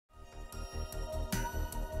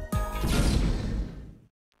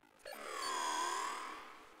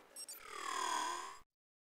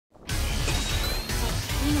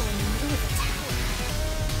Volcano in the middle of the tower.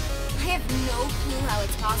 I have no clue how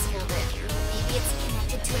it's possible, but maybe it's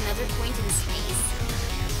connected to another point in space?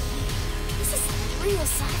 This is real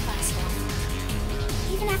sci-fi stuff.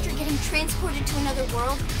 Even after getting transported to another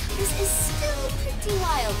world, this is still pretty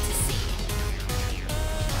wild to see.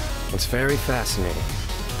 It's very fascinating,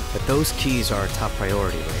 but those keys are our top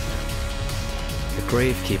priority right now. The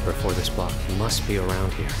Gravekeeper for this block must be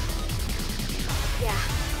around here. Yeah.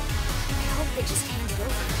 I hope they just hand it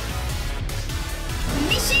over.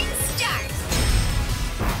 Mission start!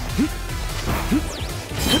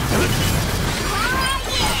 Oh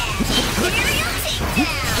yeah! Aerial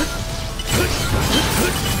takedown!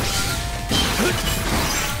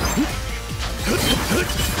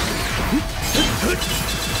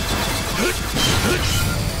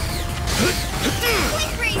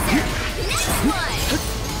 Quick Razor! Next one! Quick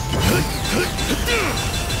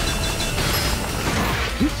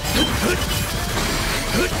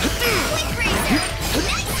Razor!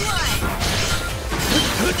 Next one!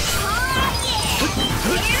 Oh yeah!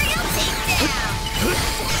 Aerial takedown!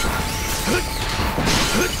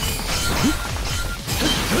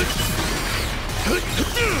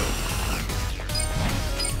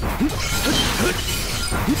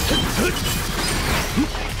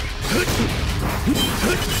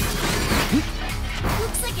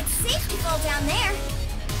 Looks like it's safe to fall down there.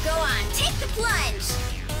 Go on, take the plunge.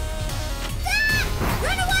 Ah!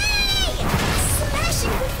 Run away!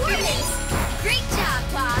 Smashing performance! Great job,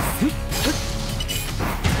 boss.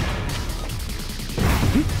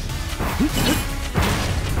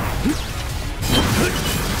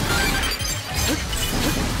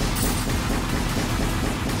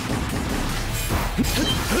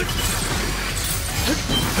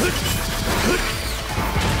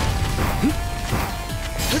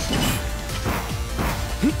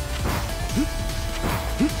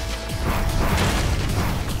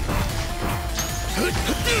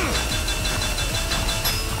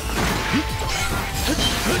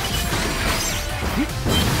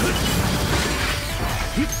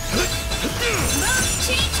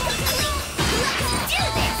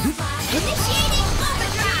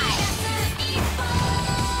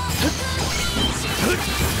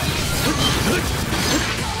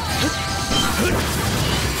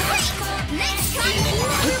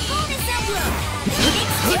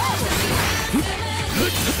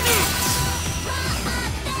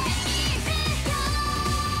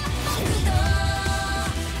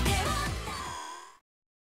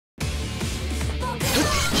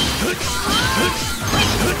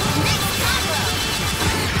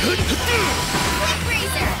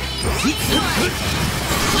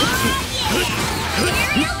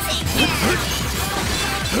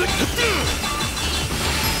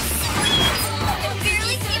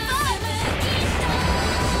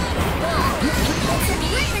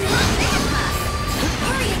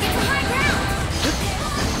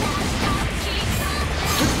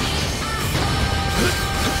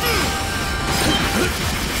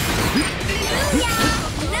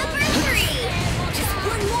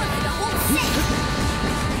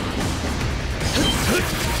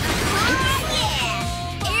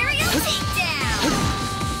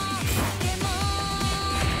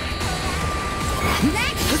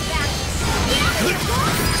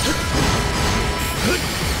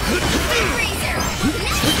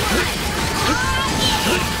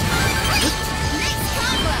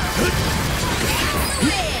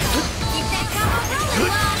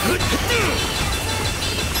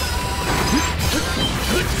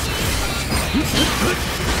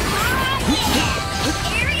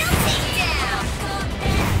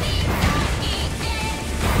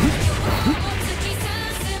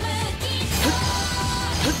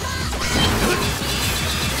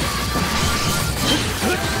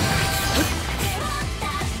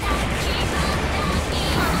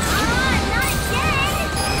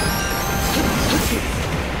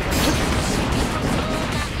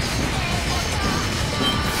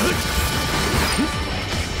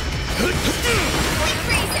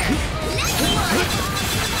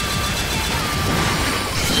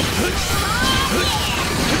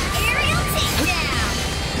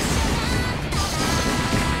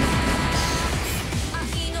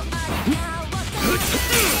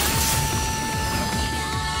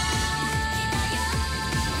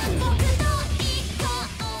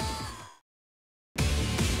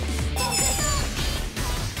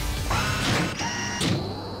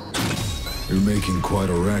 You're making quite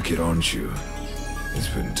a racket, aren't you? It's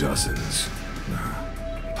been dozens,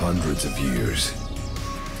 hundreds of years.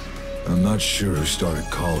 I'm not sure who started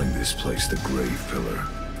calling this place the Grave Pillar,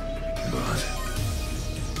 but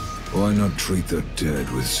why not treat the dead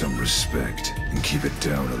with some respect and keep it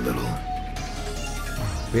down a little?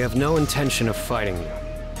 We have no intention of fighting you.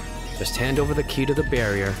 Just hand over the key to the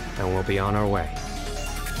barrier, and we'll be on our way.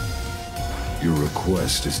 Your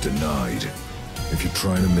request is denied. If you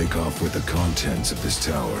try to make off with the contents of this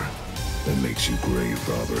tower, that makes you grave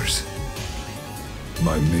robbers.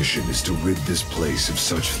 My mission is to rid this place of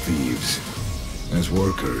such thieves. As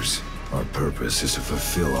workers, our purpose is to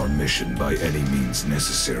fulfill our mission by any means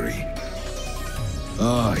necessary.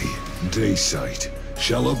 I, Dacite,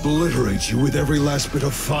 shall obliterate you with every last bit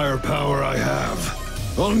of firepower I have.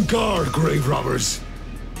 On guard, grave robbers!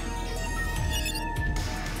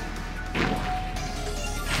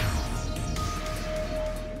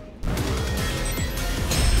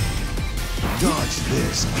 Dodge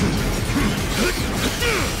this.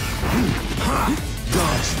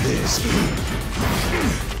 Dodge this.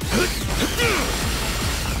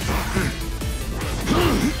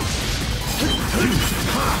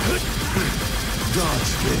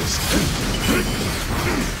 Dodge this.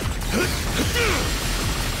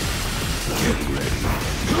 Get ready.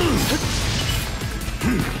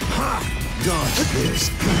 Dodge this.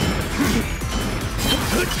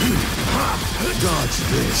 Dodge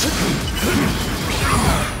this.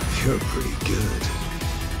 You're pretty good.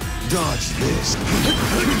 Dodge this.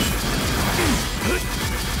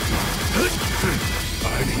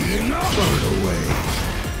 I'm heating up. Burn away.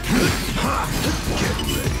 Get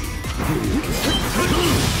ready.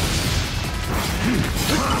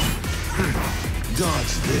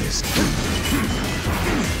 Dodge this.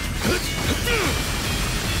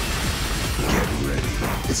 Get ready.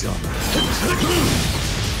 It's on the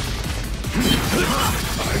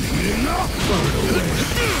I'm heating up. Burn away.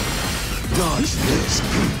 Dodge this.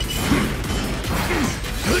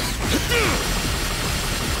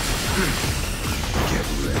 Get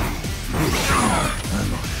ready. I'm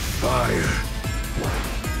on fire.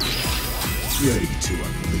 Ready to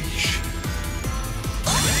unleash.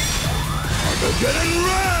 Armageddon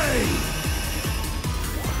Ray!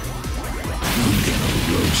 I'm gonna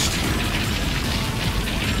roast you.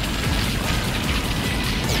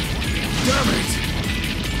 Damn it!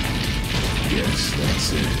 Yes, that's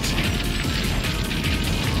it.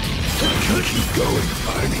 I can't keep going.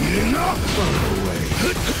 I'm heating up. Burn away.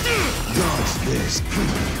 Dodge this.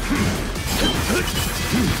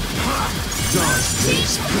 Dodge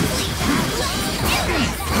this.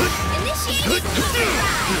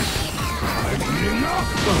 I'm heating up.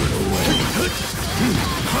 Burn away.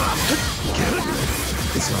 Get ready.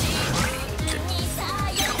 It's on.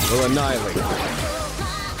 We'll annihilate them.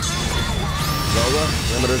 Lola,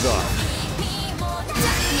 limiters off.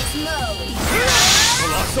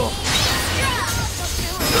 Colossal!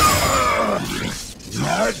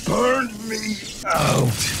 That burned me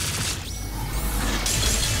out.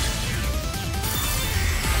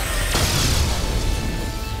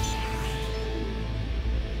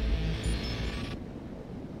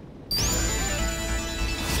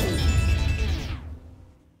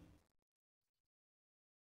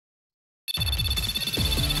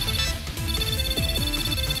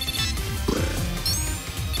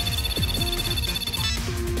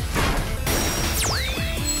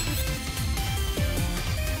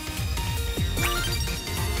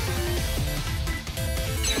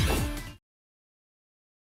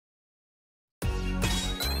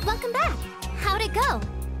 Welcome back. How'd it go?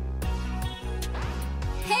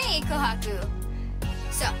 Hey, Kohaku.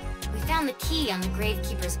 So, we found the key on the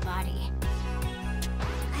Gravekeeper's body.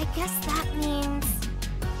 I guess that means...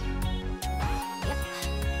 Yep.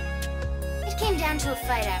 It came down to a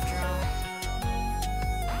fight after all.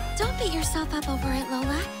 Don't beat yourself up over it,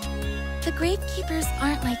 Lola. The Gravekeepers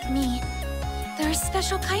aren't like me. They're a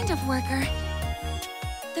special kind of worker.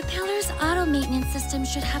 The Pillar's auto-maintenance system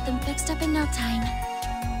should have them fixed up in no time.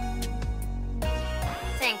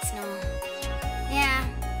 Thanks, Noel. Yeah,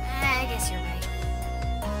 I guess you're right.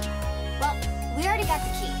 Well, we already got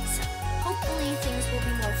the key, so hopefully things will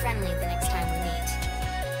be more friendly the next time we meet.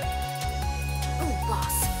 Oh,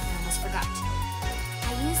 boss, I almost forgot.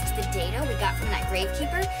 I used the data we got from that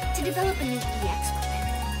Gravekeeper to develop a new EX weapon.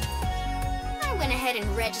 I went ahead and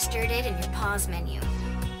registered it in your pause menu.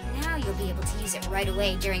 Now you'll be able to use it right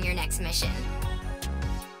away during your next mission.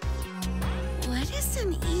 What is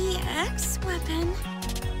an EX weapon?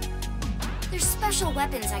 There's special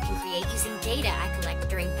weapons I can create using data I collect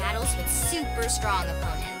during battles with super strong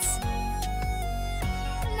opponents.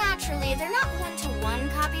 Naturally, they're not one-to-one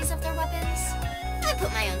copies of their weapons. I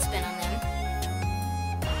put my own spin on them.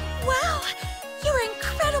 Wow! You're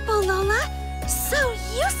incredible, Lola! So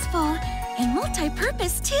useful! And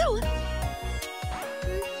multi-purpose, too!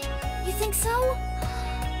 You think so?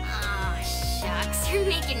 Aw, shucks, you're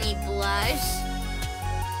making me blush.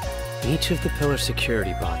 Each of the pillar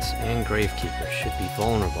security bots and Gravekeepers should be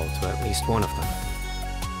vulnerable to at least one of them.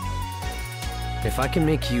 If I can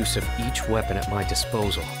make use of each weapon at my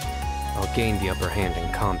disposal, I'll gain the upper hand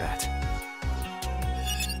in combat.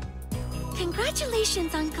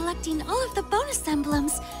 Congratulations on collecting all of the bonus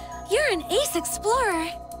emblems. You're an ace explorer.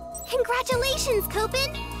 Congratulations,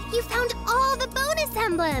 Copen! You found all the bonus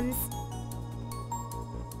emblems!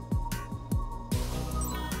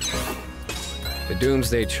 The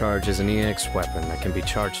Doomsday charge is an EX weapon that can be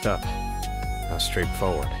charged up. How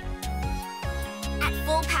straightforward. At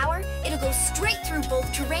full power, it'll go straight through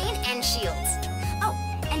both terrain and shields. Oh,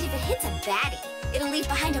 and if it hits a baddie, it'll leave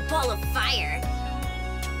behind a ball of fire.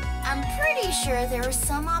 I'm pretty sure there are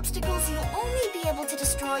some obstacles you'll only be able to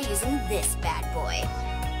destroy using this bad boy.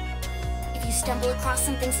 If you stumble across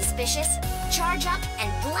something suspicious, charge up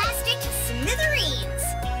and blast it to smithereens!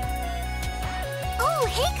 Oh,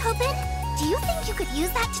 hey, Copen! Do you think you could use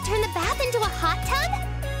that to turn the bath into a hot tub?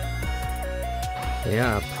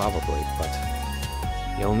 Yeah, probably, but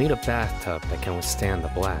you'll need a bathtub that can withstand the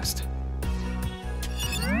blast.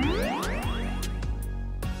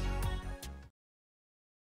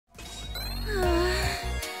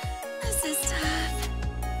 This is tough.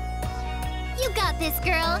 You got this,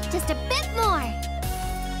 girl. Just a bit more.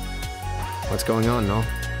 What's going on, Null?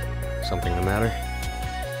 Something the matter?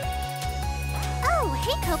 Oh,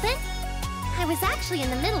 hey, Copen. I was actually in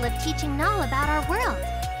the middle of teaching Null about our world.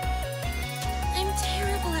 I'm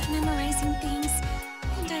terrible at memorizing things,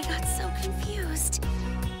 and I got so confused.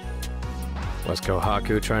 Was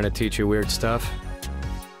Kohaku trying to teach you weird stuff?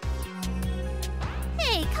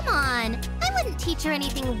 Hey, come on. I wouldn't teach her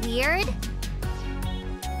anything weird.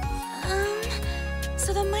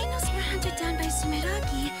 So the Minos were hunted down by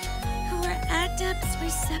Sumeragi, who were adepts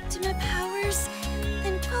with Septima powers.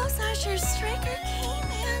 Then Pulse Asher's striker came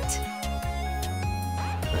and...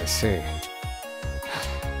 I see.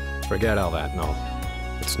 Forget all that, Null.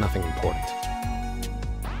 It's nothing important.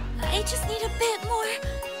 I just need a bit more.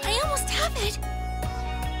 I almost have it.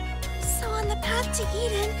 So on the path to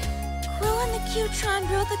Eden, Quill and the Q-tron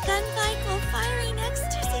rode the gunfight while firing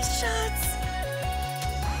ecstasy shots.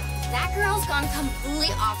 That girl's gone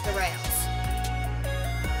completely off the rails.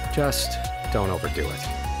 Just don't overdo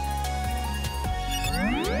it.